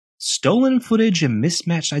Stolen footage and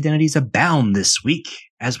mismatched identities abound this week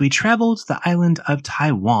as we travel to the island of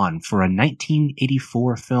Taiwan for a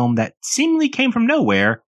 1984 film that seemingly came from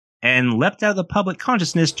nowhere and leapt out of the public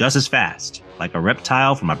consciousness just as fast, like a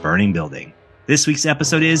reptile from a burning building. This week's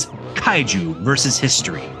episode is Kaiju vs.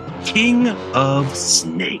 History, King of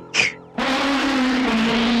Snake.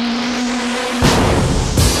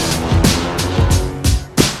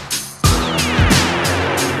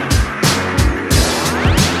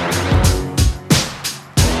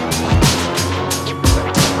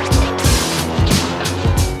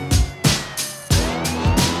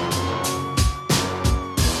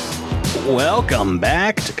 Welcome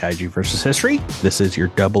back to Kaiju vs. History. This is your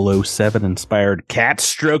 007 inspired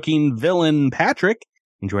cat-stroking villain, Patrick.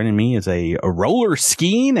 And joining me is a roller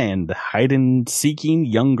skiing and hide-and-seeking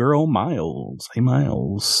young girl, Miles. Hey,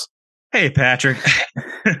 Miles. Hey, Patrick.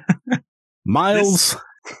 Miles,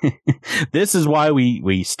 this is why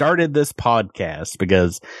we started this podcast,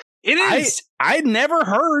 because It is. I'd never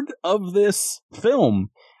heard of this film.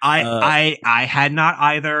 I had not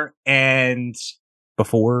either, and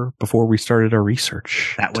Before we started our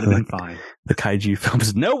research. that would have been fine. The kaiju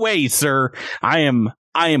films. No way, sir. I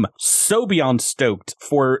am so beyond stoked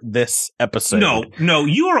for this episode. No,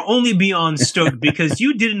 you are only beyond stoked because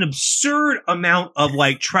you did an absurd amount of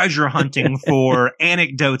treasure hunting for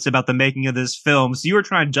anecdotes about the making of this film. So you were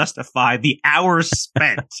trying to justify the hours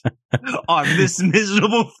spent on this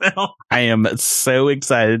miserable film. I am so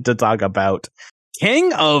excited to talk about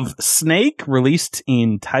King of Snake, released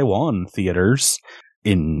in Taiwan theaters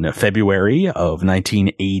in February of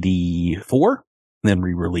 1984, then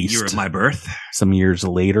re-released Year of my birth. some years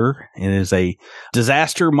later. It is a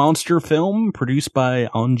disaster monster film produced by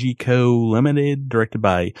Onjico Limited, directed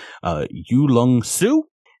by Yu Lung Soo,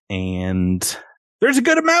 and there's a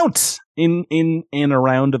good amount in and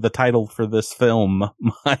around the title for this film,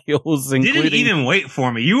 Miles. Didn't even wait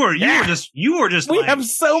for me. You were just. We have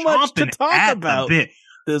so much to chomping talk at about the bit.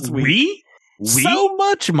 this week. We? So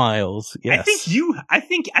much, Miles. Yes. I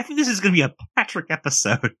think this is going to be a Patrick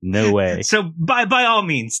episode. No way. So by all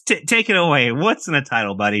means, take it away. What's in the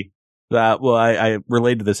title, buddy? Well, I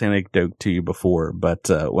related this anecdote to you before, but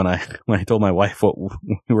when I told my wife what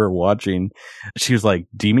we were watching, she was like,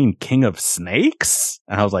 "Do you mean King of Snakes?"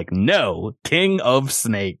 And I was like, "No, King of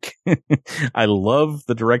Snake." I love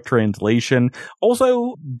the direct translation.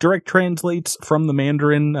 Also, direct translates from the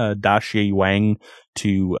Mandarin Da Xie Wang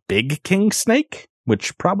to Big King Snake,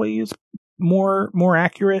 which probably is more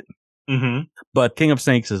accurate. Mm-hmm. But King of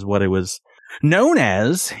Snakes is what it was known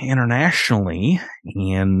as internationally,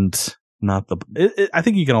 and not I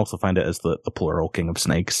think you can also find it as the plural King of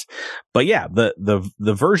Snakes. But yeah, the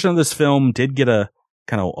version of this film did get a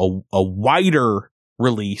kind of a wider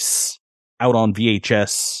release out on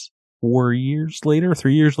VHS 3 years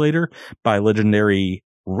later, by legendary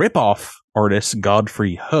ripoff artist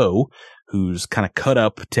Godfrey Ho, whose kind of cut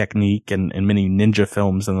up technique and many ninja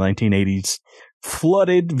films in the 1980s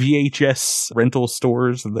flooded VHS rental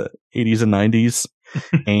stores in the 80s and 90s.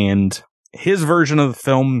 And his version of the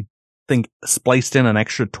film, I think, spliced in an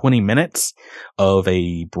extra 20 minutes of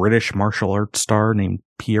a British martial arts star named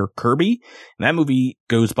Pierre Kirby. And that movie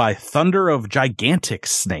goes by Thunder of Gigantic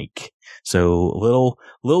Snake. So a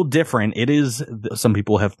little different. It is, some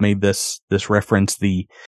people have made this reference, the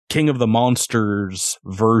King of the Monsters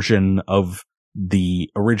version of the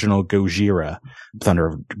original Gojira, Thunder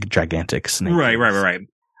of Gigantic Snake. Right.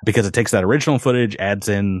 Because it takes that original footage, adds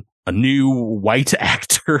in a new white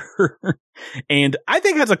actor, and I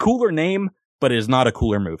think has a cooler name, but is not a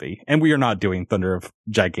cooler movie. And we are not doing Thunder of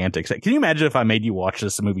Gigantic Snake. Can you imagine if I made you watch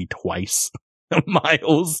this movie twice,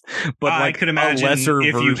 Miles? But I could imagine a lesser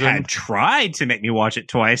if version. you had tried to make me watch it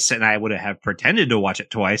twice, and I would have pretended to watch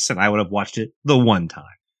it twice, and I would have watched it the one time.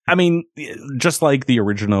 I mean, just like the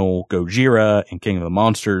original Gojira and King of the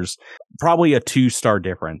Monsters, probably a 2-star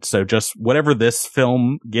difference. So just whatever this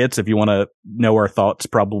film gets, if you want to know our thoughts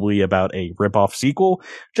probably about a ripoff sequel,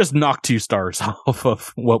 just knock 2 stars off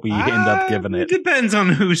of what we end up giving it. It depends on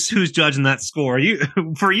who's judging that score.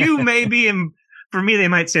 For you maybe, and for me they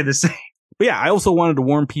might say the same. But yeah, I also wanted to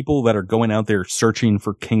warn people that are going out there searching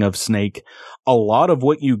for King of Snake. A lot of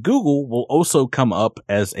what you Google will also come up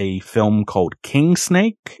as a film called King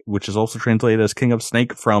Snake, which is also translated as King of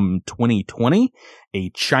Snake, from 2020, a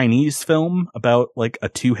Chinese film about a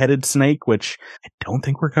 2-headed snake, which I don't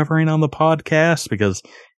think we're covering on the podcast because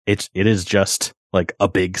it is just a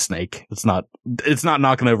big snake. It's not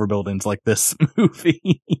knocking over buildings like this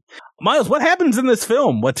movie. Miles, what happens in this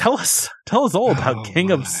film? Tell us all about King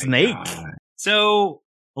of Snake. God. So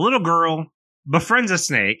a little girl befriends a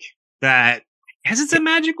snake that because it's a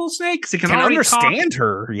magical snake. 'Cause it can understand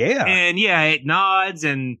her. Yeah. And yeah, it nods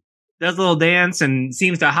and does a little dance and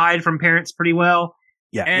seems to hide from parents pretty well.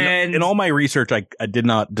 Yeah. And in all my research, I did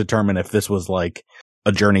not determine if this was like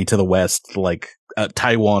a journey to the West, like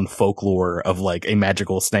Taiwan folklore of like a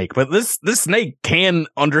magical snake, but this snake can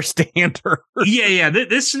understand her. Yeah.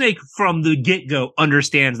 This snake from the get-go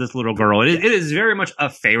understands this little girl. It is very much a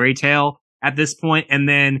fairy tale at this point. And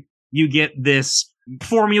then you get this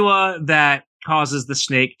formula that causes the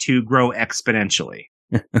snake to grow exponentially.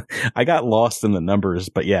 I got lost in the numbers,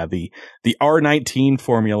 but yeah, the R19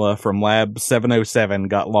 formula from Lab 707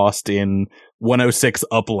 got lost in 106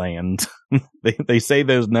 Upland. They say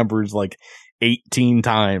those numbers like 18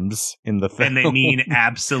 times in the film. And they mean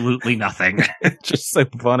absolutely nothing. It's just so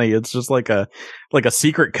funny. It's just like a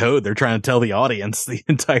secret code they're trying to tell the audience the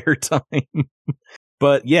entire time.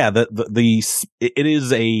 But yeah, it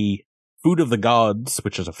is a Food of the Gods,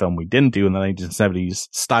 which is a film we didn't do in the 1970s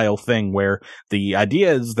style thing, where the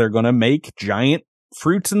idea is they're going to make giant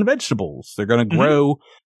fruits and vegetables. They're going to grow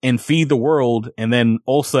and feed the world. And then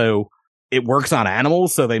also it works on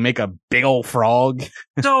animals. So they make a big old frog.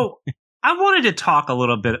 So I wanted to talk a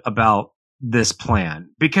little bit about this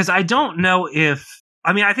plan because I don't know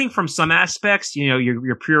I think from some aspects,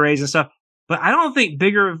 your purees and stuff, but I don't think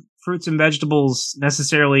bigger fruits and vegetables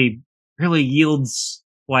necessarily really yields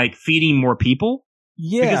like feeding more people.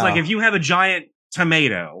 Yeah. Because like if you have a giant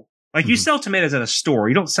tomato, like you sell tomatoes at a store,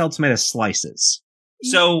 you don't sell tomato slices.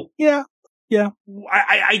 So yeah.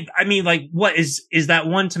 I mean, like, what is that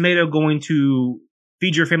one tomato going to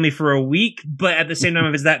feed your family for a week? But at the same time,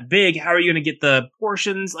 if it's that big, how are you going to get the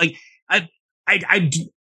portions? Like, I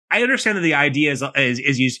understand that the idea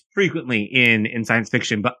is used frequently in science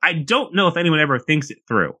fiction, but I don't know if anyone ever thinks it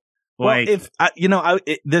through. Like, well,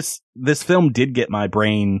 this film did get my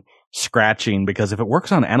brain scratching because if it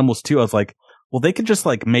works on animals too, I was like, well, they could just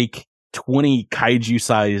like make 20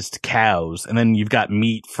 kaiju-sized cows, and then you've got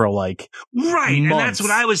meat for like right, months. And that's what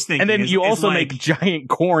I was thinking. And then you also make giant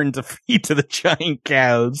corn to feed to the giant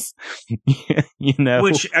cows.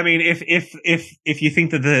 Which I mean, if you think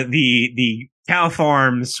that the cow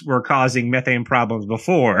farms were causing methane problems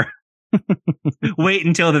before. Wait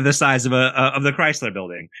until they're the size of the Chrysler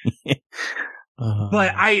building.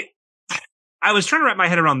 But I was trying to wrap my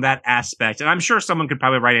head around that aspect, and I'm sure someone could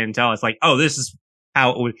probably write in and tell us like, oh, this is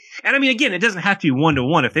how it would. And I mean, again, it doesn't have to be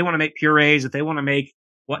 1-to-1. If they want to make purees, if they want to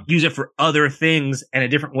use it for other things and a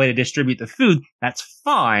different way to distribute the food, that's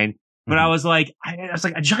fine. But I was like,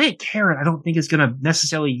 a giant carrot, I don't think is going to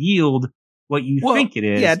necessarily yield what you think it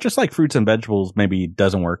is. Yeah, just like fruits and vegetables maybe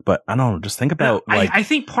doesn't work, but I don't know, just think about I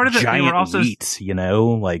think part of it giant also wheat,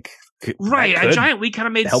 like right, a giant wheat kind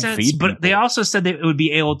of made sense, but they also said that it would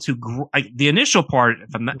be able to grow, like the initial part,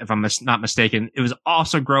 if I'm not mistaken, it was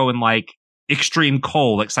also growing like extreme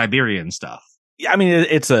cold, like Siberian stuff. Yeah, I mean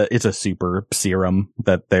it's a super serum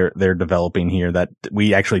that they're developing here that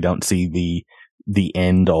we actually don't see the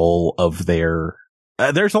end all of their.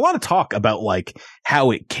 There's a lot of talk about like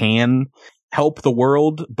how it can help the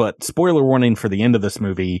world, but spoiler warning for the end of this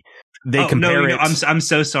movie, they compare it. I'm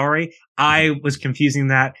so sorry. I was confusing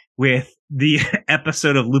that with the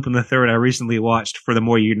episode of Lupin the Third I recently watched for The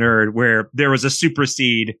More You Nerd, where there was a super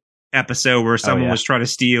seed episode where someone was trying to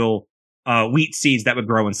steal wheat seeds that would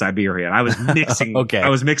grow in Siberia. And I was mixing. I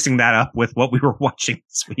was mixing that up with what we were watching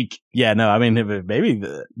this week. Yeah, no, I mean maybe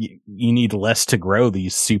you need less to grow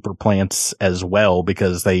these super plants as well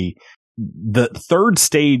because the third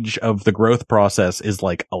stage of the growth process is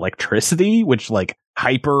like electricity, which like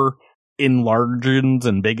hyper enlargens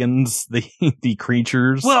and biggins the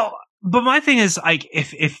creatures. Well, but my thing is like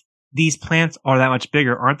if these plants are that much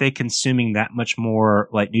bigger, aren't they consuming that much more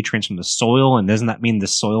like nutrients from the soil? And doesn't that mean the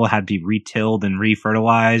soil had to be retilled and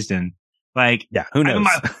refertilized? And like, yeah, who knows?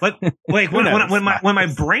 When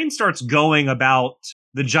my brain starts going about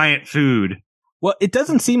the giant food, well, it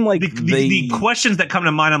doesn't seem like the questions that come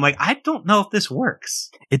to mind. I'm like, I don't know if this works.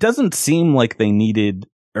 It doesn't seem like they needed,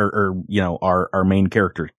 or our main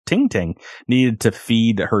character Ting Ting needed to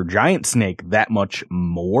feed her giant snake that much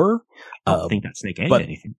more. I don't think that snake ate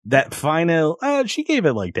anything. That final, she gave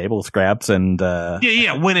it like table scraps and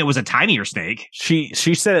yeah. When it was a tinier snake, she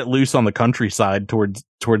set it loose on the countryside towards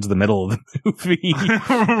the middle of the movie.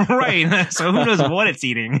 Right. So who knows what it's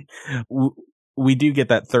eating? We do get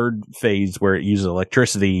that third phase where it uses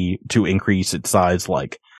electricity to increase its size,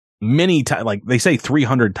 like many times, like they say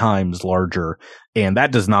 300 times larger, and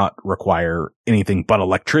that does not require anything but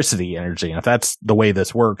electricity energy. And if that's the way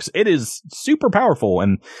this works, it is super powerful.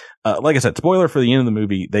 And like I said, spoiler for the end of the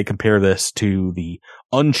movie, they compare this to the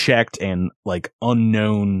unchecked and like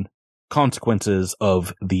unknown consequences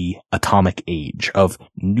of the atomic age, of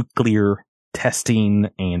nuclear testing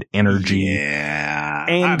and energy. Yeah.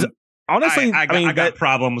 And honestly, I got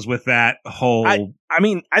problems with that whole. I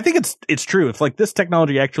mean, I think it's true. If like this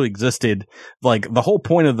technology actually existed, like the whole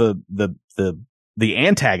point of the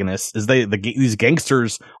antagonists is these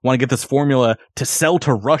gangsters want to get this formula to sell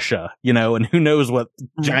to Russia, and who knows what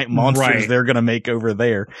giant monsters they're going to make over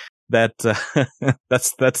there. That's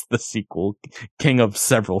the sequel, King of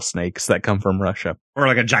Several Snakes, that come from Russia, or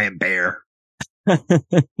like a giant bear.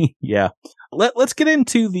 Yeah. Let's get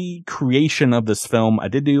into the creation of this film. I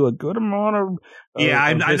did do a good amount of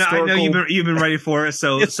I know you've been ready for it.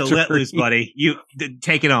 So let loose, buddy. You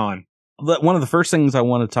take it on. One of the first things I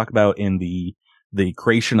want to talk about in the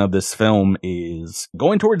creation of this film is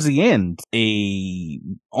going towards the end.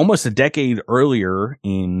 Almost a decade earlier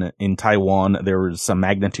in Taiwan, there was some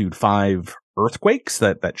magnitude 5 earthquakes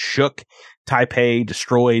that shook Taipei,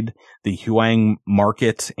 destroyed the Huang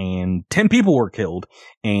market, and 10 people were killed.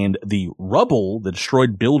 And the rubble, the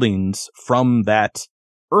destroyed buildings from that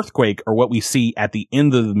earthquake, are what we see at the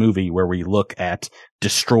end of the movie, where we look at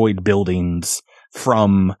destroyed buildings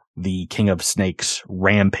from the King of Snakes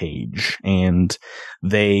rampage. And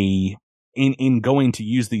they, in going to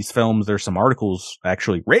use these films, there's some articles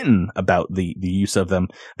actually written about the use of them.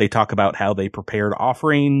 They talk about how they prepared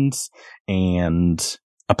offerings and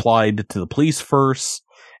applied to the police first,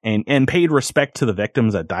 and paid respect to the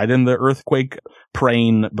victims that died in the earthquake,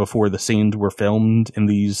 praying before the scenes were filmed in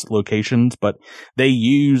these locations. But they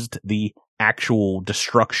used the actual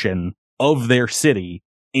destruction of their city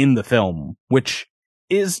in the film, which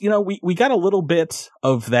is, we got a little bit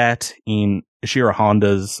of that in Ishiro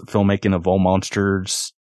Honda's filmmaking of All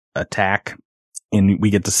Monsters Attack, and we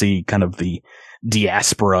get to see kind of the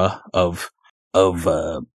diaspora of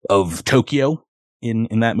Tokyo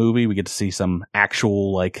in that movie. We get to see some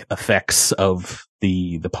actual like effects of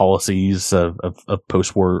the policies of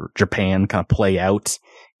post-war Japan kind of play out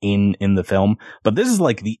in the film. But this is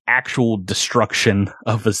like the actual destruction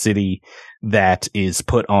of a city that is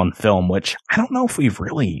put on film, which I don't know if we've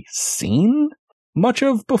really seen much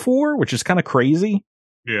of before, which is kind of crazy.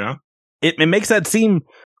 Yeah. It makes that seem,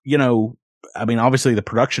 I mean, obviously the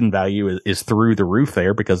production value is through the roof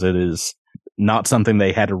there, because it is not something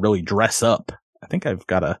they had to really dress up. I think I've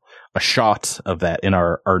got a shot of that in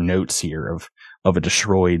our notes here of a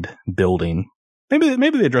destroyed building.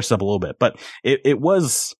 Maybe they dressed up a little bit, but it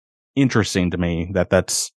was interesting to me that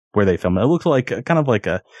that's where they filmed it. It looked like kind of like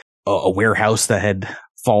a warehouse that had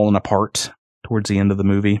fallen apart towards the end of the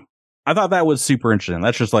movie. I thought that was super interesting.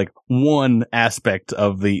 That's just like one aspect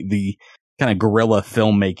of the kind of guerrilla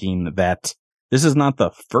filmmaking, that this is not the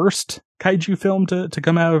first kaiju film to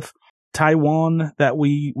come out of Taiwan that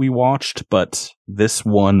we watched, but this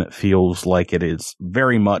one feels like it is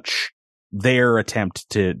very much their attempt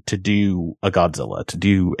to do a Godzilla, to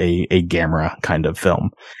do a Gamera kind of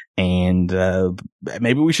film. And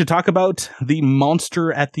maybe we should talk about the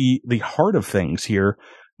monster at the heart of things here,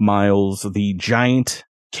 Miles, the giant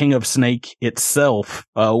King of Snake itself.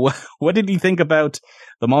 What did you think about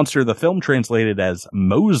the monster the film translated as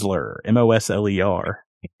Mosler, Mosler?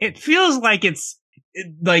 It feels like it's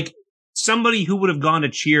like somebody who would have gone to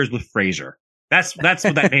Cheers with Frasier. That's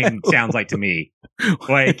what that name sounds like to me.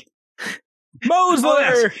 Like Mosler.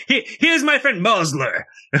 Oh, yes. Here's my friend Mosler.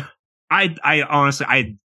 I honestly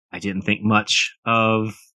I didn't think much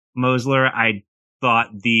of Mosler. I thought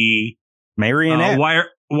the marionette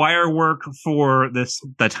wire work for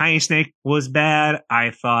the tiny snake was bad.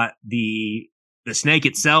 I thought the snake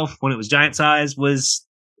itself, when it was giant size, was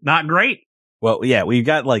not great. Well, yeah, we've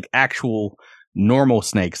got like actual normal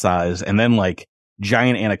snake size, and then like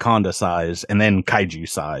giant anaconda size, and then kaiju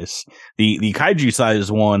size. The kaiju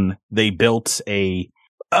size one, they built a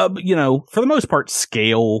for the most part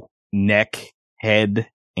scale neck, head,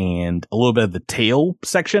 and a little bit of the tail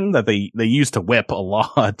section that they use to whip a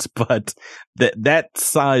lot, but that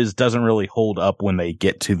size doesn't really hold up when they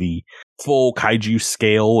get to the full kaiju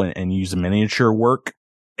scale and use miniature work.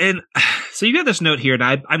 And so you got this note here,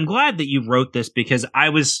 and I'm glad that you wrote this, because I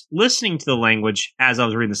was listening to the language as I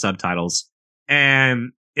was reading the subtitles,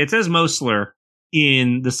 and it says Mosler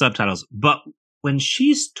in the subtitles, but when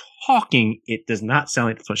she's talking, it does not sound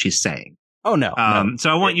like that's what she's saying. Oh, no. No. So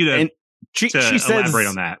I want you to she elaborate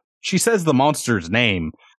on that. She says the monster's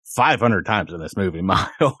name 500 times in this movie,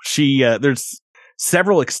 Mile. There's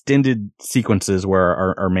several extended sequences where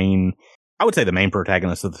our main, I would say the main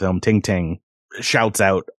protagonist of the film, Ting Ting, shouts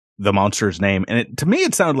out the monster's name. And to me,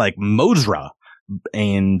 it sounded like Mosra.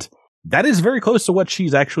 And that is very close to what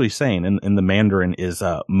she's actually saying in the Mandarin is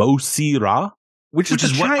Mosira, which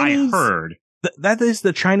is what I heard. That is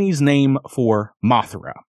the Chinese name for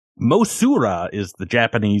Mothra. Mosura is the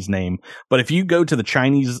Japanese name, but if you go to the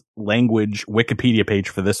Chinese language Wikipedia page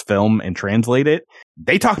for this film and translate it,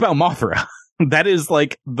 they talk about Mothra. That is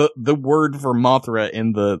like the word for Mothra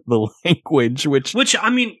in the language, which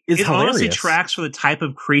I mean, is it hilarious. honestly tracks for the type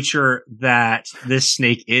of creature that this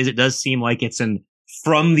snake is. It does seem like it's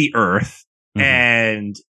from the earth,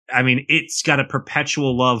 and I mean, it's got a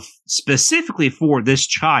perpetual love specifically for this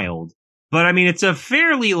child. But I mean, it's a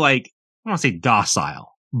fairly, like, I don't want to say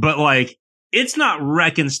docile, but like, it's not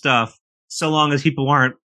wrecking stuff so long as people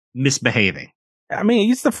aren't misbehaving. I mean,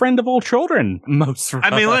 he's the friend of all children. Most.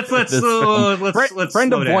 I mean, let's friend slow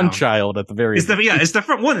of down. one child at the very. It's the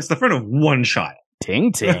friend of one child.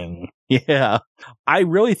 Ting ting. Yeah. I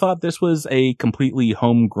really thought this was a completely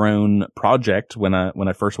homegrown project when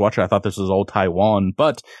I first watched it. I thought this was all Taiwan,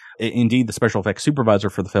 but indeed the special effects supervisor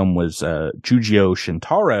for the film was Chujio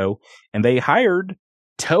Shintaro, and they hired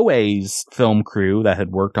Toei's film crew that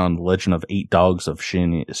had worked on The Legend of Eight Dogs of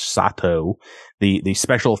Shin Sato, the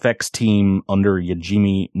special effects team under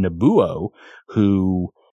Yajimi Nobuo,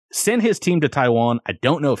 who sent his team to Taiwan. I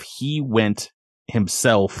don't know if he went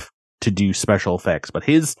himself to do special effects, but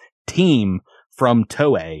his team from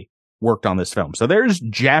Toei worked on this film. So there's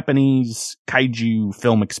Japanese kaiju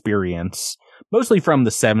film experience, mostly from the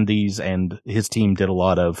 70s, and his team did a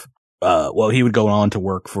lot of he would go on to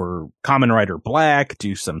work for Kamen Rider Black,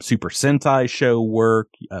 do some Super Sentai show work,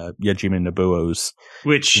 Yajimi Nobuo's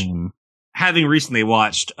team. Having recently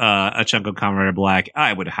watched a chunk of Kamen Rider Black,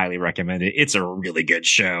 I would highly recommend it. It's a really good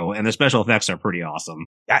show, and the special effects are pretty awesome.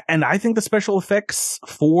 And I think the special effects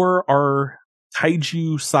for our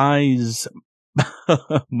kaiju size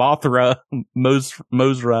Mothra,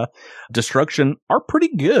 Mosra destruction are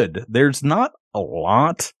pretty good. There's not a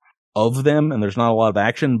lot of them, and there's not a lot of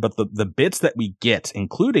action, but the bits that we get,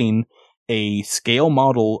 including a scale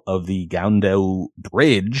model of the Gaondo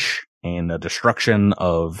Bridge and the destruction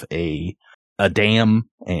of a dam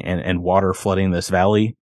and water flooding this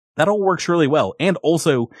valley, that all works really well, and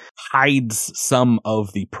also hides some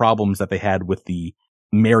of the problems that they had with the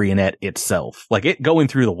marionette itself. Like, it going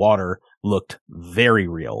through the water looked very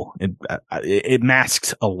real. It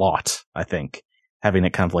masked a lot, I think, having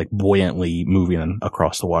it kind of like buoyantly moving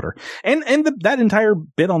across the water. And that entire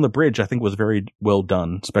bit on the bridge, I think, was very well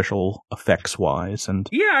done, special effects wise. And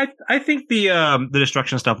yeah, I think the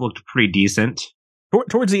destruction stuff looked pretty decent.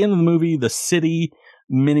 Towards the end of the movie, the city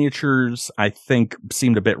miniatures, I think,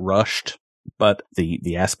 seemed a bit rushed, but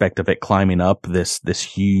the aspect of it climbing up this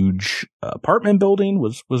huge apartment building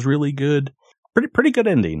was really good. Pretty good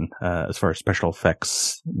ending as far as special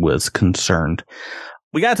effects was concerned.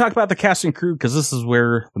 We got to talk about the cast and crew, because this is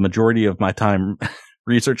where the majority of my time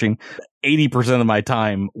researching, 80% of my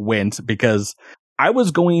time went, because I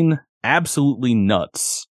was going absolutely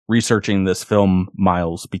nuts researching this film,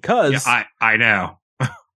 Miles, because I know.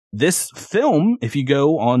 This film, if you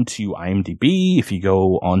go onto IMDb, if you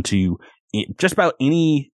go onto just about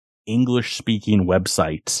any English speaking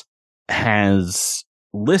website, has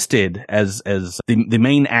listed as the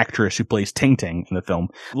main actress who plays Ting Ting in the film,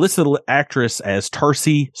 listed the actress as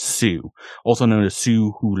Tarsi Su, also known as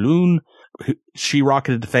Su Hulun. She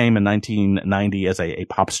rocketed to fame in 1990 as a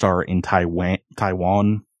pop star in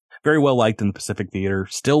Taiwan. Very well liked in the Pacific Theater,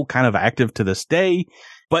 still kind of active to this day,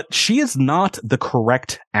 but she is not the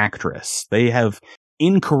correct actress. They have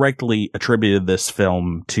incorrectly attributed this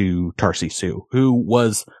film to Tarsi Su, who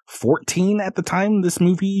was 14 at the time this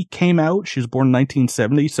movie came out. She was born in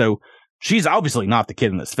 1970, so she's obviously not the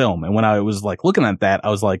kid in this film. And when I was like looking at that, I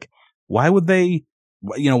was like, why would they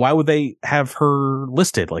have her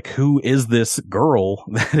listed? Like, who is this girl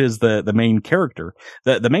that is the main character?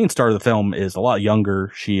 The main star of the film is a lot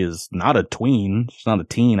younger. She is not a tween. She's not a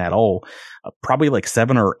teen at all. Probably like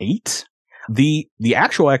 7 or 8. The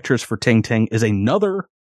actual actress for Ting Ting is another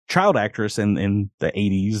child actress in the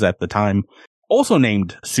 80s at the time, also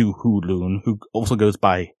named Su Hulun, who also goes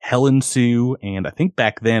by Helen Su. And I think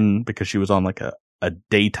back then, because she was on like a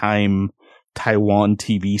daytime Taiwan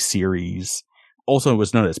TV series, also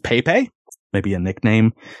was known as Pepe, maybe a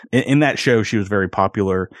nickname. In that show, she was very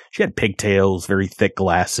popular. She had pigtails, very thick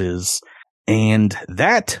glasses. And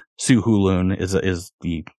that Su Hulun is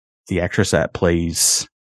the actress that plays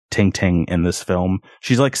Ting Ting in this film.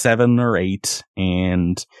 She's like 7 or 8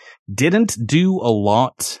 and didn't do a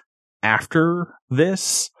lot after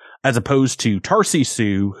this, as opposed to Tarsi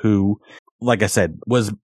Su, who, like I said,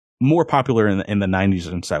 was more popular in the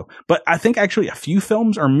 90s and so. But I think actually a few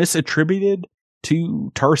films are misattributed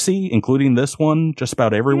to Tarsi, including this one, just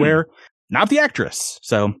about everywhere. Not the actress.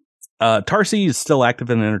 So Tarsi is still active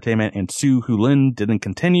in entertainment, and Sue Hulin didn't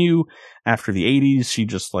continue after the 80s. She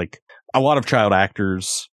just, like a lot of child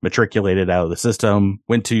actors, matriculated out of the system,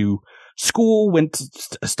 went to school,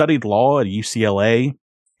 studied law at UCLA,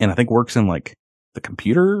 and I think works in like the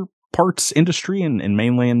computer parts industry in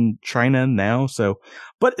mainland China now. So,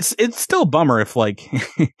 but it's still a bummer if like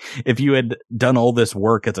if you had done all this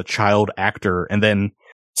work as a child actor and then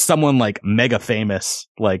someone like mega famous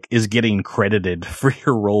like is getting credited for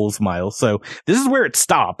your roles, Miles. So this is where it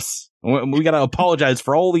stops. We got to apologize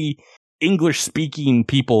for all the English speaking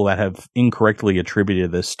people that have incorrectly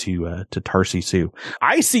attributed this to Tarsi Sue.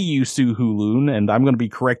 I see you, Sue Hulun, and I'm going to be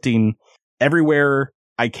correcting everywhere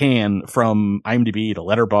I can, from IMDb to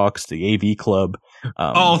Letterboxd to the AV Club.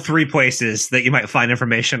 All three places that you might find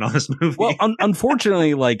information on this movie. Well,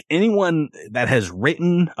 unfortunately, like anyone that has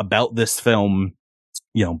written about this film,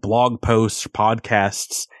 you know, blog posts,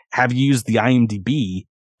 podcasts, have used the IMDb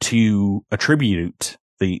to attribute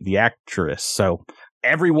the actress. So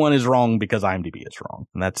everyone is wrong because IMDb is wrong,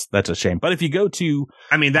 and that's a shame. But if you go to,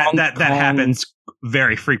 I mean, that happens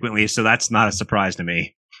very frequently, so that's not a surprise to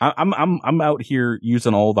me. I'm out here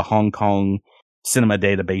using all the Hong Kong cinema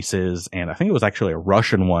databases, and I think it was actually a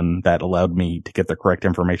Russian one that allowed me to get the correct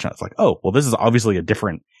information. I was like, oh, well, this is obviously a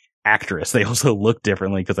different actress. They also look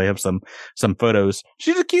differently because they have some photos.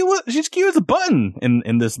 She's cute as a button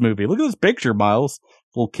in this movie. Look at this picture, Miles.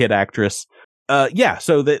 Little kid actress. Yeah.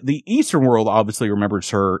 So the Eastern world obviously remembers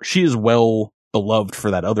her. She is well beloved for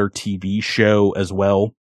that other TV show as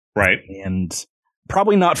well. Right. And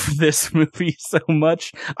probably not for this movie so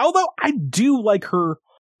much. Although I do like her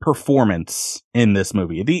performance in this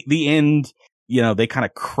movie. The end, you know, they kind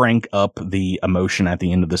of crank up the emotion at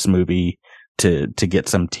the end of this movie to get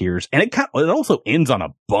some tears. And it also ends on a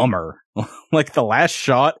bummer. Like the last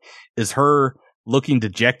shot is her looking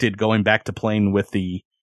dejected, going back to playing with the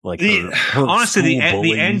her honestly,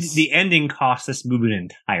 the ending cost this movie an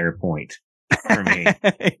entire point for me.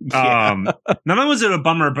 Yeah. Not only was it a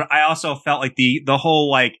bummer, but I also felt like the whole,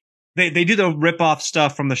 like, they do the rip off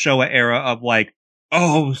stuff from the Showa era of like,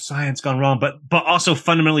 oh, science gone wrong, but also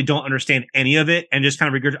fundamentally don't understand any of it and just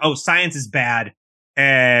kind of regurgitate, oh, science is bad.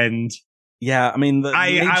 And yeah, I mean,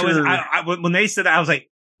 when they said that, I was like,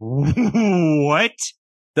 what?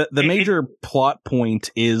 The major plot point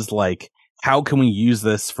is like, how can we use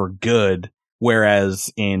this for good?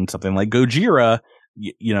 Whereas in something like Gojira,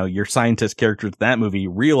 you know, your scientist characters in that movie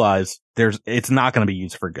realize it's not going to be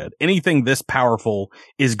used for good. Anything this powerful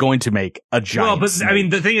is going to make a giant snake. I mean,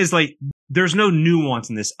 the thing is, like, there's no nuance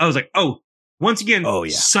in this. I was like, oh, once again,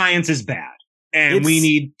 science is bad, and we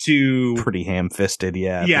need to pretty ham-fisted.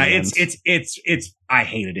 Yeah. Yeah. It's, I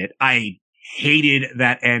hated it. I hated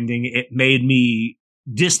that ending. It made me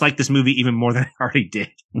dislike this movie even more than I already did.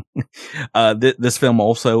 This film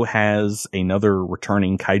also has another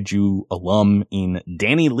returning kaiju alum in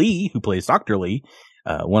Danny Lee, who plays Dr. Lee,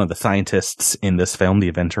 one of the scientists in this film, the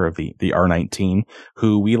inventor of the R-19,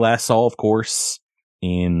 who we last saw, of course,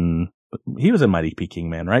 he was in Mighty Peking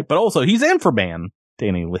Man, right? But also he's Inframan,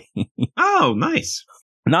 Danny Lee. Oh, nice.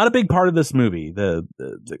 Not a big part of this movie. The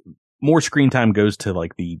more screen time goes to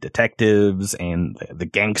like the detectives and the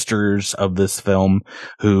gangsters of this film,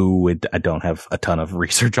 who I don't have a ton of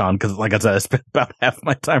research on because, like I said, I spent about half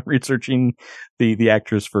my time researching the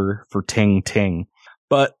actors for Ting Ting.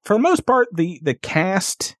 But for the most part, the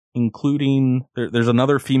cast, including there's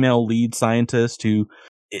another female lead scientist who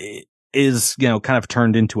is, you know, kind of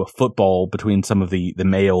turned into a football between some of the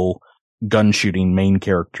male gun shooting main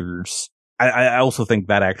characters. I also think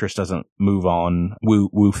that actress doesn't move on,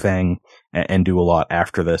 Wu Feng, and do a lot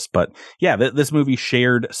after this. But yeah, this movie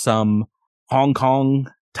shared some Hong Kong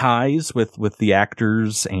ties with the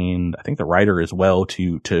actors and I think the writer as well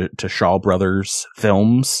to Shaw Brothers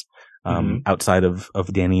films, outside of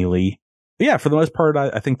Danny Lee. But yeah, for the most part,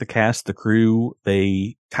 I think the cast, the crew,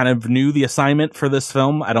 they kind of knew the assignment for this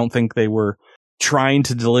film. I don't think they were trying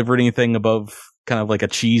to deliver anything above kind of like a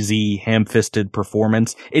cheesy, ham-fisted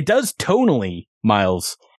performance. It does tonally,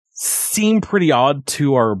 Miles, seem pretty odd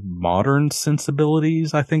to our modern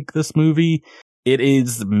sensibilities, I think, this movie. It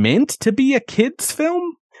is meant to be a kid's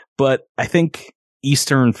film, but I think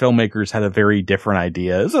Eastern filmmakers had a very different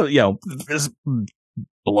idea. So, you know, this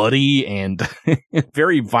bloody and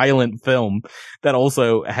very violent film that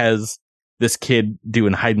also has this kid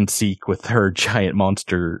doing hide and seek with her giant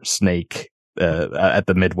monster snake at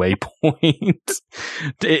the midway point.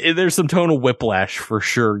 There's some tonal whiplash for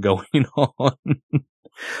sure going on.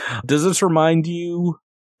 Does this remind you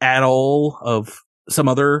at all of some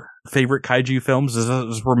other favorite kaiju films? Does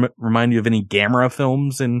this remind you of any Gamera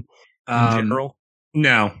films in general?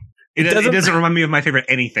 No. It doesn't remind me of my favorite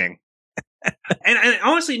anything. and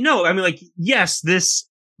honestly, no. I mean, like, yes, this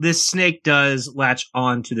snake does latch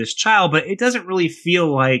on to this child, but it doesn't really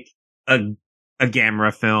feel like a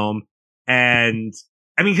Gamera film. And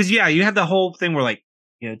I mean, because you have the whole thing where like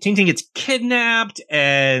Ting Ting gets kidnapped,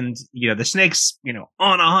 and the snake's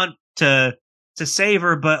on a hunt to save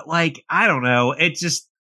her, but like I don't know, it just.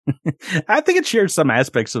 I think it shares some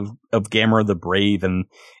aspects of Gamera the Brave, and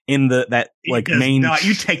in that like main.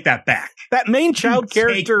 You take that back. That main child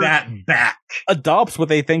character take that back. Adopts what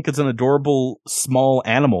they think is an adorable small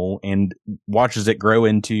animal and watches it grow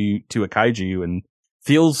into a kaiju, and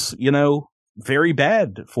feels very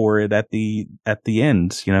bad for it at the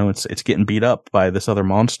end. It's getting beat up by this other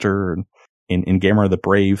monster. In Gamera the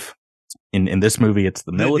Brave. In this movie, it's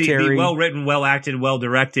the military. The well written, well acted, well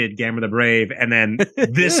directed Gamera the Brave, and then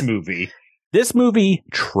this movie. This movie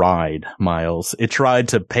tried, Miles. It tried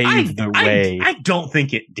to pave the way. I don't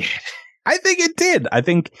think it did. I think it did. I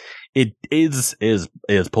think it is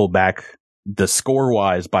pulled back the score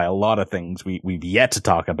wise by a lot of things we've yet to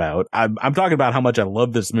talk about. I'm talking about how much I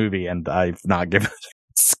love this movie, and I've not given it a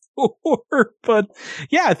score. But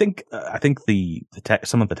yeah, I think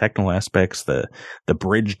some of the technical aspects, the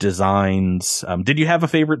bridge designs. Did you have a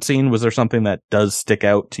favorite scene? Was there something that does stick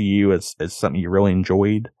out to you as something you really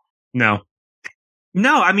enjoyed? No.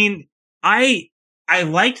 I mean, I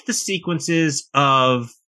liked the sequences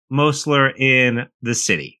of Mosler in the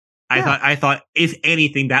city. Yeah. I thought if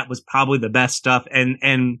anything, that was probably the best stuff,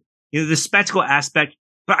 and the spectacle aspect.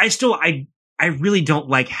 But I really don't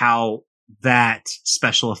like how that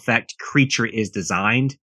special effect creature is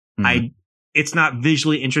designed. Mm-hmm. It's not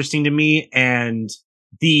visually interesting to me, and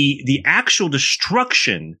the actual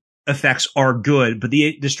destruction effects are good, but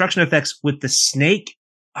the destruction effects with the snake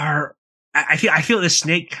are. I feel the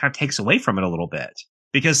snake kind of takes away from it a little bit,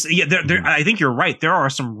 because I think you're right. There are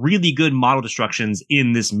some really good model destructions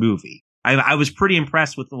in this movie. I was pretty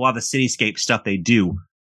impressed with a lot of the cityscape stuff they do,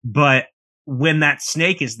 but when that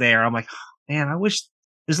snake is there, I'm like, oh, man, I wish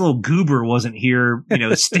this little goober wasn't here,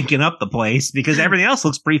 stinking up the place, because everything else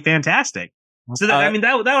looks pretty fantastic. So that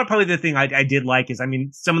would probably be the thing I did like is,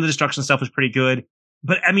 some of the destruction stuff was pretty good,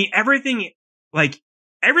 but everything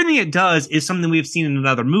it does is something we've seen in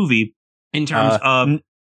another movie. In terms of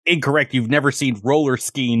incorrect, you've never seen roller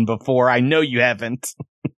skiing before. I know you haven't.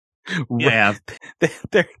 Yeah,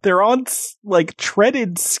 they're on like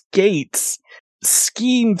treaded skates,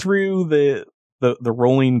 skiing through the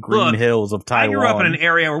rolling green hills of Taiwan. I grew up in an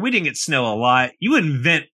area where we didn't get snow a lot. You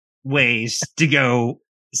invent ways to go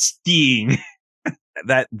skiing.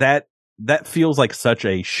 That feels like such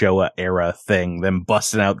a Showa era thing, them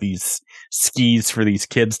busting out these skis for these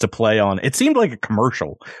kids to play on. It seemed like a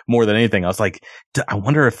commercial more than anything. I was like, I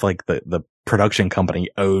wonder if like the production company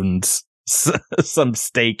owns some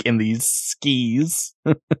stake in these skis.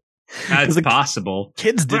 That's possible.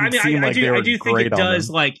 Kids didn't seem like they were great on them. I do think it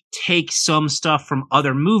does like take some stuff from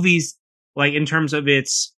other movies, like in terms of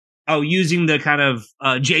its using the kind of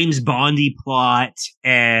James Bondy plot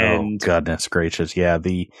and goodness gracious, yeah,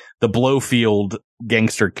 the Blowfield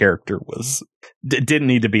gangster character didn't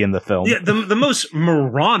need to be in the film. Yeah, the most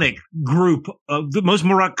moronic group, the most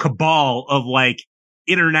moronic cabal of like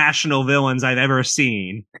international villains I've ever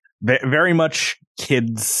seen. Very much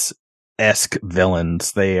kids-esque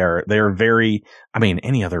villains. They are very.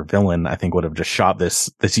 Any other villain I think would have just shot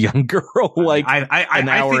this young girl like I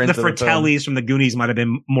think the Fratellis from the Goonies might have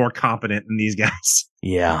been more competent than these guys.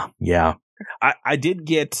 Yeah. I did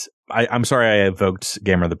get. I'm sorry I evoked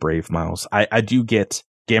Gamera the Brave, Miles. I do get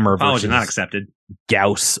Gamera versus not accepted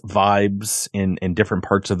Gyaos vibes in different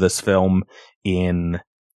parts of this film, in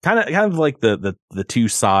kind of like the two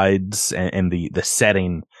sides and the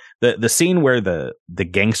setting. The scene where the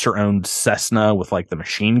gangster owned Cessna with like the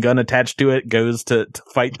machine gun attached to it goes to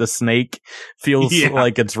fight the snake feels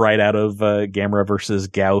like it's right out of Gamera versus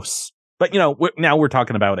Gyaos. But now we're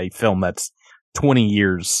talking about a film that's 20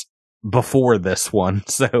 years before this one,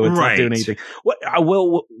 so it's not doing anything.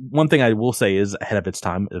 One thing I will say is ahead of its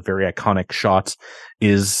time, a very iconic shot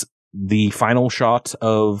is the final shot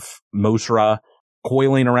of Mosra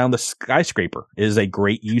coiling around the skyscraper is a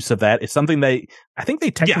great use of that. It's something I think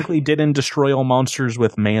they technically did in Destroy All Monsters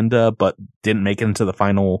with Manda, but didn't make it into the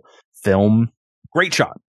final film. Great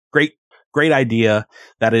shot. Great idea.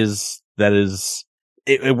 That is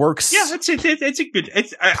it works. Yeah, it's a good.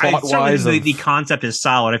 Certainly the concept is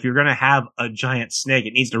solid. If you're going to have a giant snake,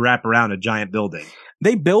 it needs to wrap around a giant building.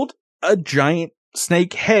 They built a giant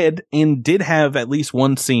snake head and did have at least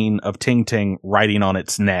one scene of Ting Ting riding on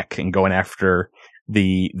its neck and going after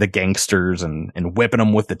the gangsters and whipping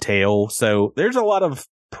them with the tail. So there's a lot of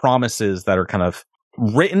promises that are kind of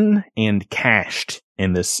written and cached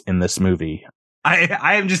in this movie.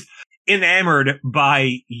 I am just enamored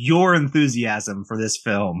by your enthusiasm for this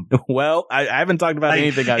film. Well, I haven't talked about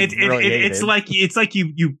anything I really hated. It's like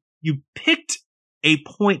you picked a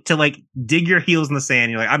point to like dig your heels in the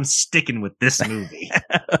sand. You're like, I'm sticking with this movie.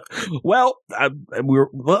 Well,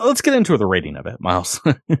 let's get into the rating of it, Miles.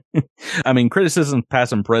 I mean, criticism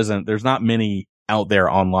past and present. There's not many out there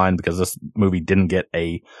online because this movie didn't get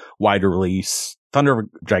a wider release. Thunder of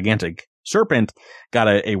a Gigantic Serpent got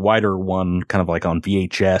a wider one, kind of like on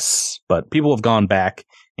VHS, but people have gone back,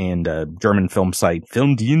 and German film site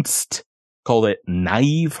Filmdienst called it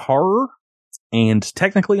naive horror and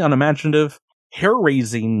technically unimaginative,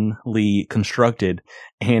 hair-raisingly constructed,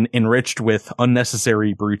 and enriched with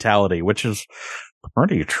unnecessary brutality, which is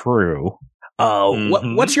pretty true.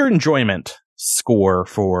 What's your enjoyment score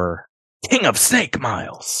for King of Snake,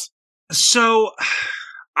 Miles? So,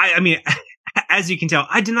 I mean, as you can tell,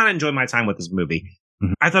 I did not enjoy my time with this movie.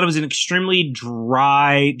 Mm-hmm. I thought it was an extremely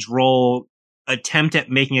dry, droll attempt at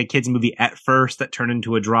making a kids movie at first that turned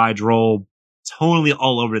into a dry, droll, totally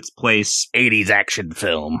all over its place 80s action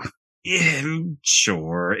film. Yeah,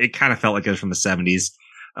 sure. It kind of felt like it was from the 70s.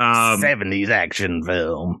 70s action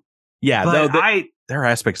film. Yeah, though there are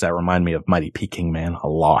aspects that remind me of Mighty Peking Man a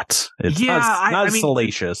lot. It's not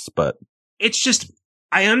salacious, but it's just,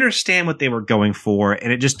 I understand what they were going for,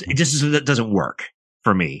 and it just doesn't work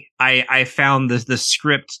for me. I found the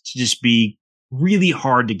script to just be really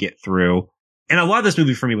hard to get through, and a lot of this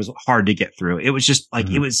movie for me was hard to get through. It was just like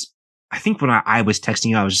it was. I think when I was texting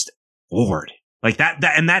you, I was just bored. Like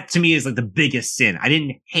that to me is like the biggest sin. I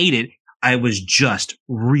didn't hate it. I was just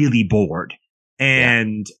really bored,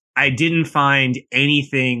 and I didn't find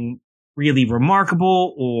anything really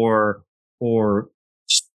remarkable or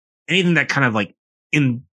anything that kind of like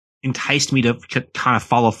enticed me to kind of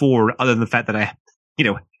follow forward, other than the fact that I,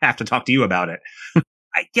 have to talk to you about it.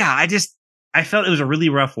 I felt it was a really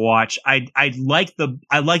rough watch. I like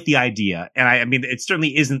the idea, and I mean, it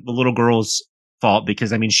certainly isn't the little girl's fault,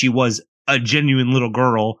 because I mean, she was a genuine little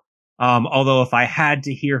girl. Although if I had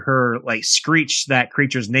to hear her like screech that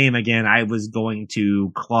creature's name again, I was going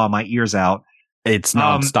to claw my ears out. It's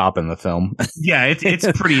nonstop in the film. Yeah, it's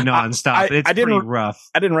pretty nonstop. It's pretty rough.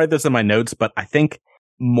 I didn't write this in my notes, but I think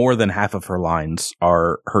more than half of her lines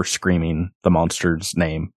are her screaming the monster's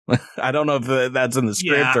name. I don't know if that's in the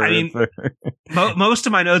script or. I mean, most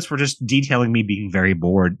of my notes were just detailing me being very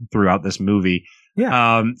bored throughout this movie.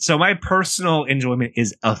 Yeah. So my personal enjoyment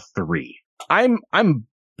is a 3. I'm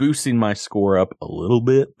boosting my score up a little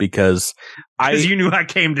bit because you knew I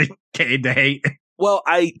came to hate. Well,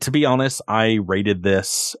 to be honest, I rated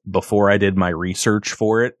this before I did my research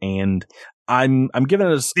for it, and I'm giving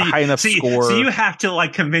it a high enough score. So you have to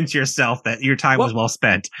like convince yourself that your time was well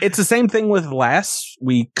spent. It's the same thing with last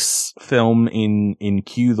week's film in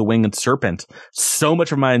Q, The Winged Serpent. So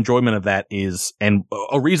much of my enjoyment of that is, and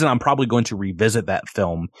a reason I'm probably going to revisit that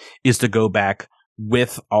film is to go back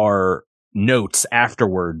with our notes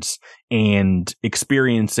afterwards and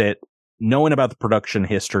experience it, knowing about the production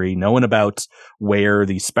history, knowing about where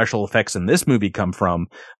the special effects in this movie come from.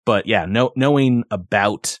 But yeah, knowing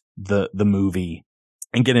about the movie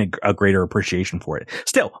and getting a greater appreciation for it.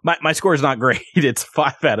 Still, my score is not great. It's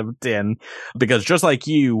 5 out of 10 because just like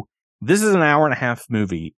you, this is an hour and a half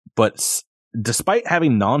movie, but despite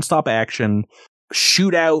having nonstop action,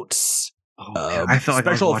 shootouts, I feel like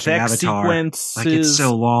special effects sequences, like it's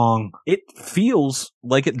so long. It feels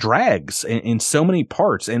like it drags in so many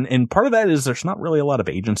parts, and part of that is there's not really a lot of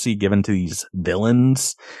agency given to these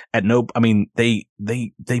villains. I mean, they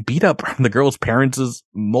beat up the girl's parents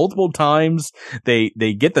multiple times. They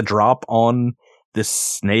get the drop on this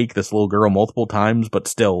snake, this little girl, multiple times, but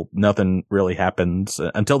still nothing really happens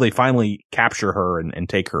until they finally capture her and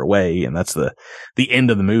take her away, and that's the end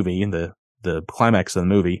of the movie and the climax of the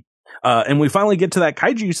movie. And we finally get to that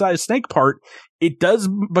kaiju-sized snake part. It does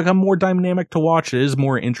become more dynamic to watch. It is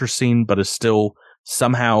more interesting, but is still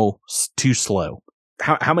somehow too slow.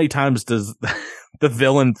 How many times does the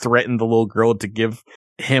villain threaten the little girl to give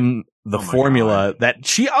him the formula that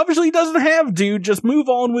she obviously doesn't have, dude? Just move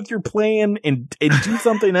on with your plan and do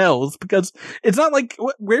something else, because it's not like,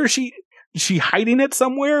 where is she hiding it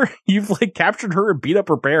somewhere? You've like captured her and beat up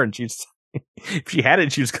her parents. If she had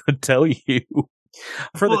it, she was going to tell you.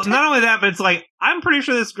 Not only that, but it's like, I'm pretty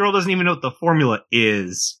sure this girl doesn't even know what the formula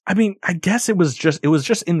is. I mean, I guess it was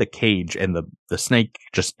just in the cage and the snake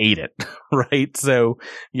just ate it, right? So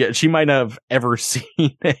yeah, she might not have ever seen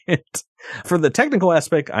it. For the technical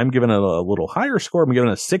aspect, I'm giving it a little higher score. I'm giving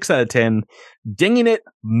it a 6 out of 10, dinging it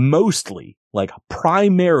mostly, like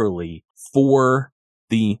primarily for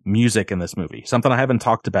the music in this movie. Something I haven't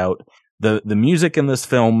talked about. The music in this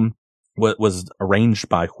film was arranged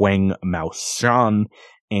by Huang Maoshan,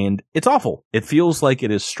 and it's awful. It feels like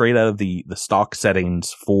it is straight out of the stock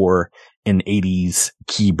settings for an 80s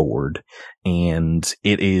keyboard, and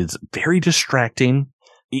it is very distracting,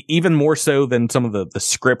 even more so than some of the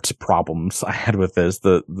script problems I had with this.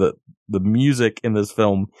 The music in this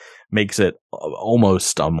film makes it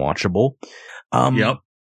almost unwatchable. Yep.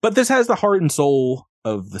 But this has the heart and soul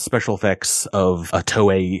of the special effects of a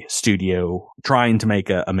Toei studio trying to make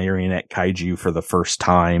a marionette kaiju for the first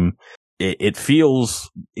time. It feels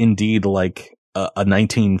indeed like a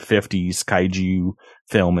 1950s kaiju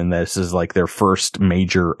film, and this is like their first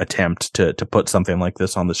major attempt to put something like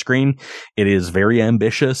this on the screen. It is very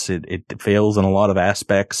ambitious. It fails in a lot of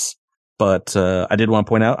aspects, but I did want to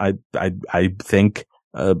point out I think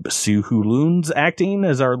Su Hulun's acting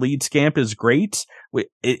as our lead scamp is great.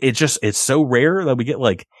 It's so rare that we get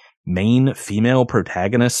like main female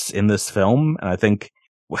protagonists in this film, and I think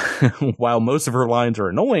while most of her lines are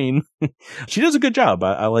annoying, she does a good job.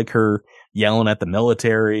 I like her yelling at the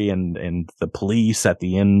military and the police at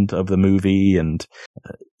the end of the movie, and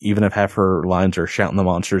even if half her lines are shouting the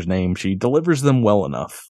monster's name, she delivers them well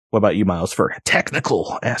enough. What about you, Miles, for a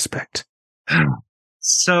technical aspect?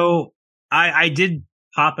 So I did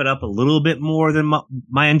pop it up a little bit more than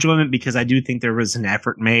my enjoyment, because I do think there was an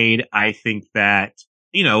effort made. I think that,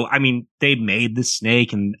 I mean, they made the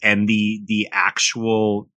snake and the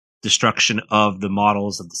actual destruction of the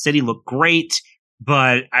models of the city look great,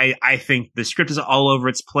 but I think the script is all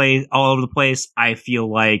over the place. I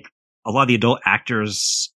feel like a lot of the adult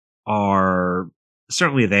actors are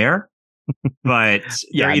certainly there, but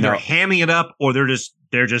they're either hamming it up or they're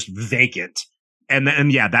just vacant. And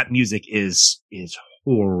that music is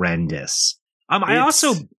horrendous. I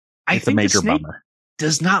think a major bummer.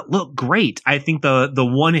 Does not look great. I think the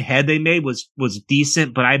one head they made was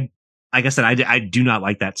decent, but like I said, I do not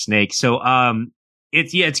like that snake. So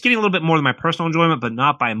it's getting a little bit more than my personal enjoyment, but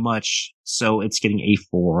not by much. So it's getting a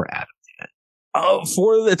 4 out of 10.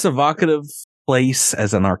 For its evocative place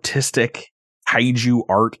as an artistic kaiju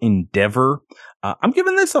art endeavor, I'm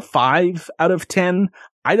giving this a 5 out of 10.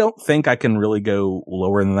 I don't think I can really go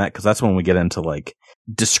lower than that, because that's when we get into like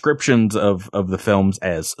descriptions of the films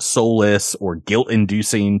as soulless or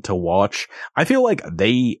guilt-inducing to watch. I feel like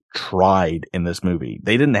they tried in this movie.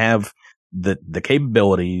 They didn't have the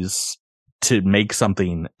capabilities to make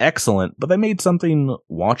something excellent, but they made something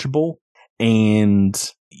watchable and,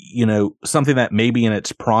 something that maybe in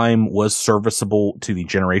its prime was serviceable to the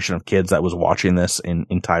generation of kids that was watching this in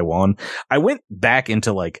Taiwan. I went back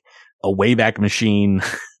into like a Wayback Machine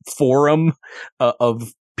forum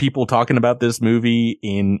of people talking about this movie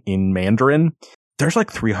in Mandarin. There's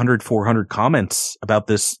like 300, 400 comments about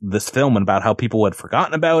this film and about how people had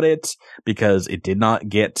forgotten about it because it did not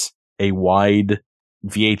get a wide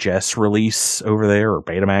VHS release over there, or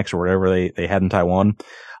Betamax, or whatever they had in Taiwan.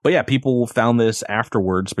 But yeah, people found this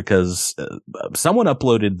afterwards because someone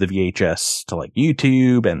uploaded the VHS to like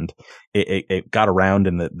YouTube, and it got around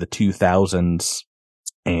in the 2000s.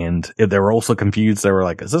 And they were also confused. They were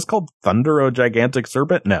like, is this called Thunder, a Gigantic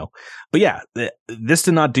Serpent? No. But yeah, this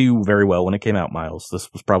did not do very well when it came out, Miles.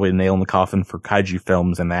 This was probably a nail in the coffin for kaiju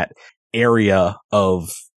films in that area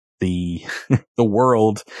of the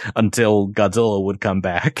world until Godzilla would come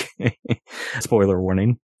back. Spoiler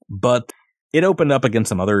warning. But it opened up against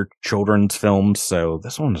some other children's films, so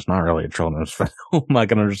this one is not really a children's film. I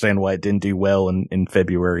can understand why it didn't do well in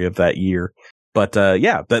February of that year. But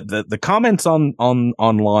the comments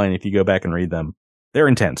online, if you go back and read them, they're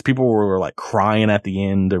intense. People were like crying at the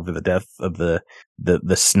end over the death of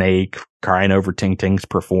the snake, crying over Ting Ting's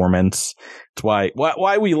performance. It's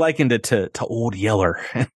why we likened it to Old Yeller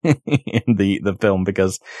in the film,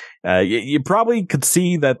 because you probably could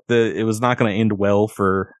see that it was not going to end well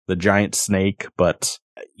for the giant snake, but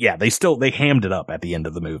yeah, they hammed it up at the end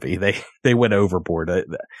of the movie. They went overboard.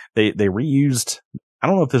 They reused. I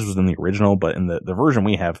don't know if this was in the original, but in the version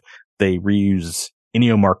we have, they reuse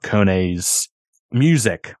Ennio Morricone's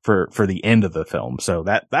music for the end of the film. So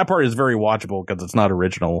that part is very watchable because it's not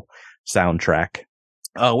original soundtrack.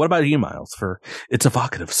 What about you, Miles, for its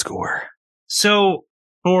evocative score? So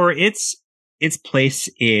for its place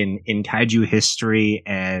in kaiju history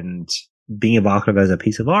and being evocative as a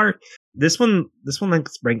piece of art, this one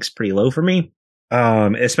ranks pretty low for me.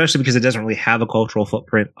 Especially because it doesn't really have a cultural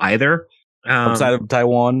footprint either. Outside of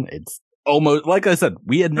Taiwan, it's almost, like I said,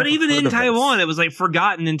 we had never But even in Taiwan, it was like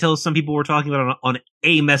forgotten until some people were talking about it on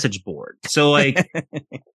a message board. So like,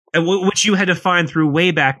 which you had to find through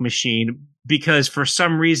Wayback Machine, because for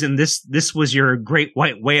some reason this was your great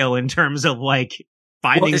white whale in terms of like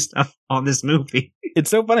finding stuff on this movie. it's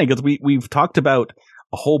so funny because we've talked about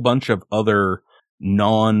a whole bunch of other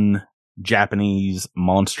non-Japanese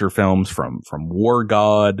monster films from War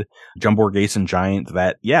God, Jumbo Ace and Giant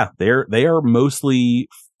that, yeah, they are mostly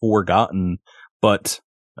forgotten, but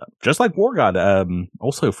just like War God,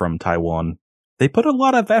 also from Taiwan, they put a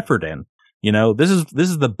lot of effort in. You know, this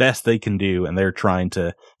is the best they can do, and they're trying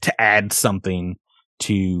to add something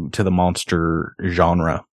to the monster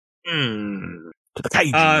genre. To the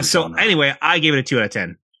kaiju genre. Anyway, I gave it a 2 out of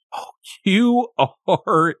 10. Oh, you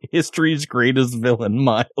are history's greatest villain,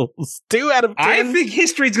 Miles. 2 out of 10. I think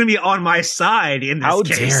history's going to be on my side in this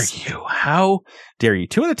case. How dare you? How dare you?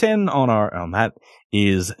 2 out of 10 on that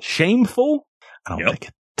is shameful. I don't think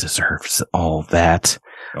it deserves all that.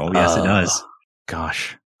 Oh, yes, it does.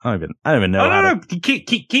 Gosh, I don't even know. No.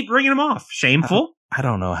 Keep bringing them off. Shameful. I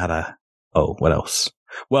don't know how to. Oh, what else?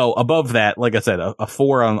 Well, above that, like I said, a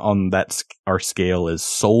 4 on that our scale is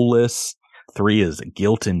soulless. 3 is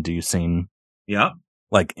guilt-inducing. Yep.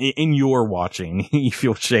 Like in your watching, you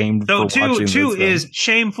feel shamed. So for watching 2 is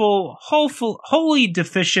shameful, wholly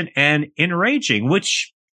deficient, and enraging.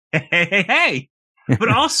 Which, hey. But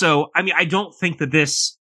also, I mean, I don't think that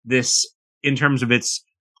this in terms of its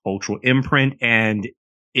cultural imprint and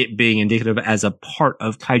it being indicative as a part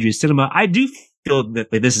of kaiju cinema, I do feel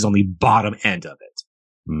that this is only bottom end of it.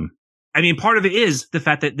 I mean, part of it is the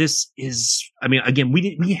fact that this is, I mean, again,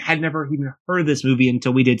 we had never even heard of this movie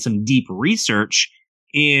until we did some deep research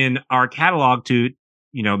in our catalog to,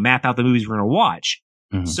 map out the movies we're going to watch.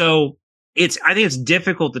 Mm-hmm. So I think it's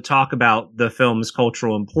difficult to talk about the film's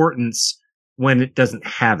cultural importance when it doesn't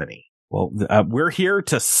have any. Well, we're here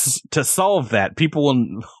to solve that. People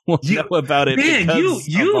will know about it. Man, you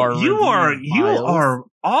are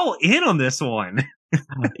all in on this one.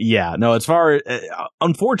 Yeah, no, as far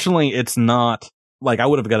unfortunately, it's not like I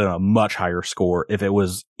would have gotten a much higher score if it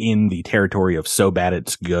was in the territory of so bad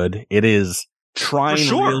it's good. It is trying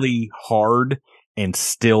really hard and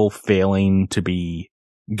still failing to be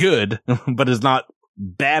good, but is not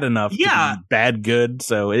bad enough to be bad good.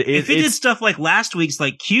 So if it did stuff like last week's,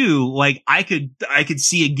 like Q, like I could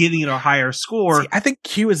see it giving it a higher score. See, I think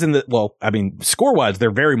Q is in score wise,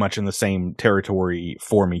 they're very much in the same territory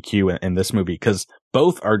for me, Q in this movie, because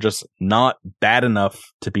both are just not bad enough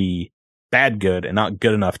to be bad good and not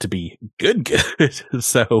good enough to be good.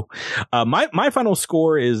 So my final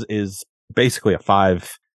score is basically a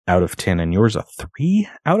 5 out of 10, and yours a 3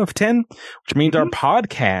 out of 10, which means our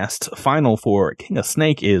podcast final for King of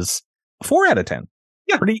Snake is a 4 out of 10.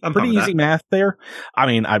 Yeah, pretty easy math there. I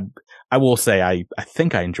mean, I will say I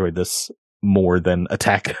think I enjoyed this more than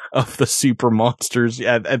Attack of the Super Monsters.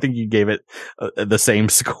 Yeah, I think you gave it the same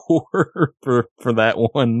score for that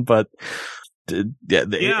one, but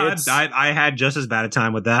I had just as bad a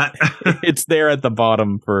time with that. It's there at the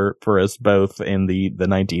bottom for us both in the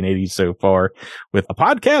 1980s so far, with a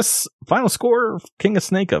podcast final score of King of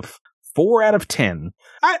Snake of 4 out of 10.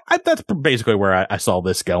 That's basically where I saw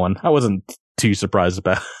this going. I wasn't too surprised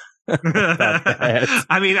about that.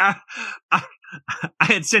 I mean, I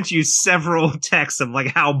had sent you several texts of like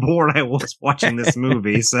how bored I was watching this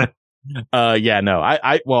movie. So I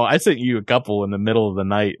sent you a couple in the middle of the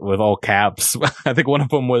night with all caps. I think one of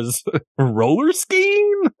them was roller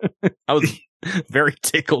skiing. I was very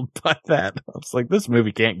tickled by that. I was like, this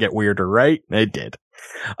movie can't get weirder, right? It did.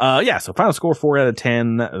 So final score 4 out of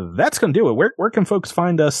 10. That's gonna do it. Where can folks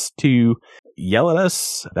find us to yell at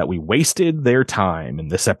us that we wasted their time in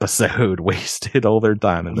this episode, wasted all their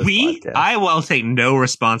time in this podcast? I will take no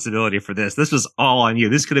responsibility for this. This was all on you.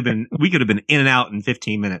 We could have been in and out in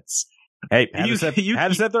 15 minutes. Hey, had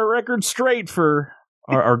to set their record straight for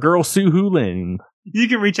our girl Sue Hulin. You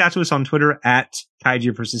can reach out to us on Twitter at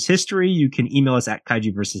Kaiju vs. History. You can email us at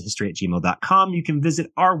kaijuversushistory@gmail.com. You can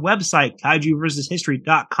visit our website,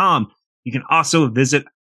 kaijuversushistory.com. You can also visit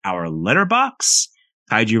our letterbox,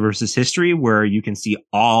 Kaiju vs. History, where you can see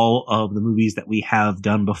all of the movies that we have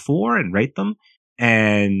done before and rate them,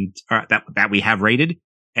 and that we have rated,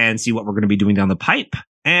 and see what we're going to be doing down the pipe.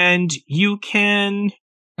 And you can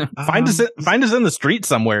find us in the street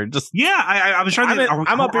somewhere. I was trying to.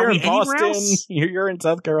 I'm up here in Boston. You're in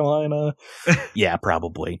South Carolina. Yeah,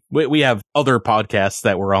 probably. We have other podcasts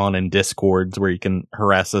that we're on in Discords where you can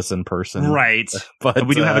harass us in person. Right, but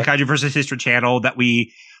we do have a Kaiju vs. History channel that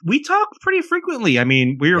we talk pretty frequently. I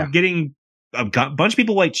mean, we're getting a bunch of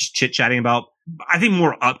people like chit chatting about, I think,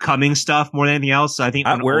 more upcoming stuff more than anything else. I think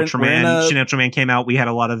when Ultraman came out, we had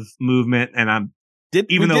a lot of movement, and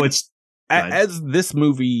as this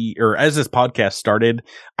movie or as this podcast started,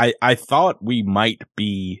 I thought we might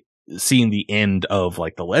be seeing the end of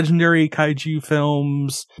like the legendary kaiju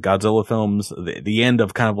films, Godzilla films, the end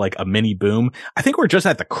of kind of like a mini boom. I think we're just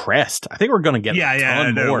at the crest. I think we're going to get a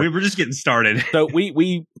ton more. We were just getting started. So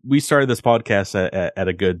we started this podcast at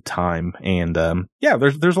a good time, and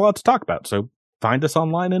there's a lot to talk about. So find us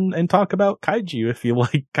online and talk about kaiju if you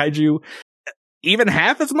like kaiju even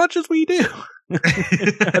half as much as we do.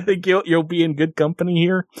 I think you'll be in good company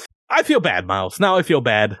here. I feel bad, Miles. Now I feel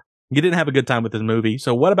bad. You didn't have a good time with this movie.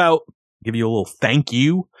 So what about give you a little thank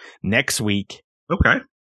you next week? Okay. A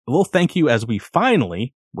little thank you as we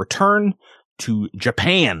finally return to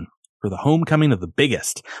Japan for the homecoming of the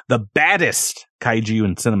biggest, the baddest kaiju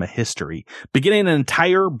in cinema history, beginning an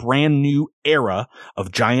entire brand new era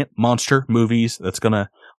of giant monster movies that's going to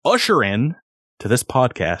usher in to this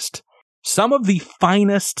podcast some of the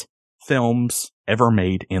finest films ever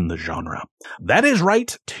made in the genre. That is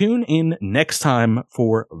right. Tune in next time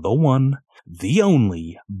for the one, the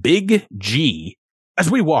only Big G as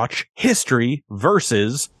we watch History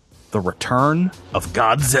versus The Return of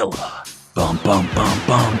Godzilla. Bum, bum, bum,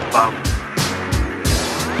 bum, bum.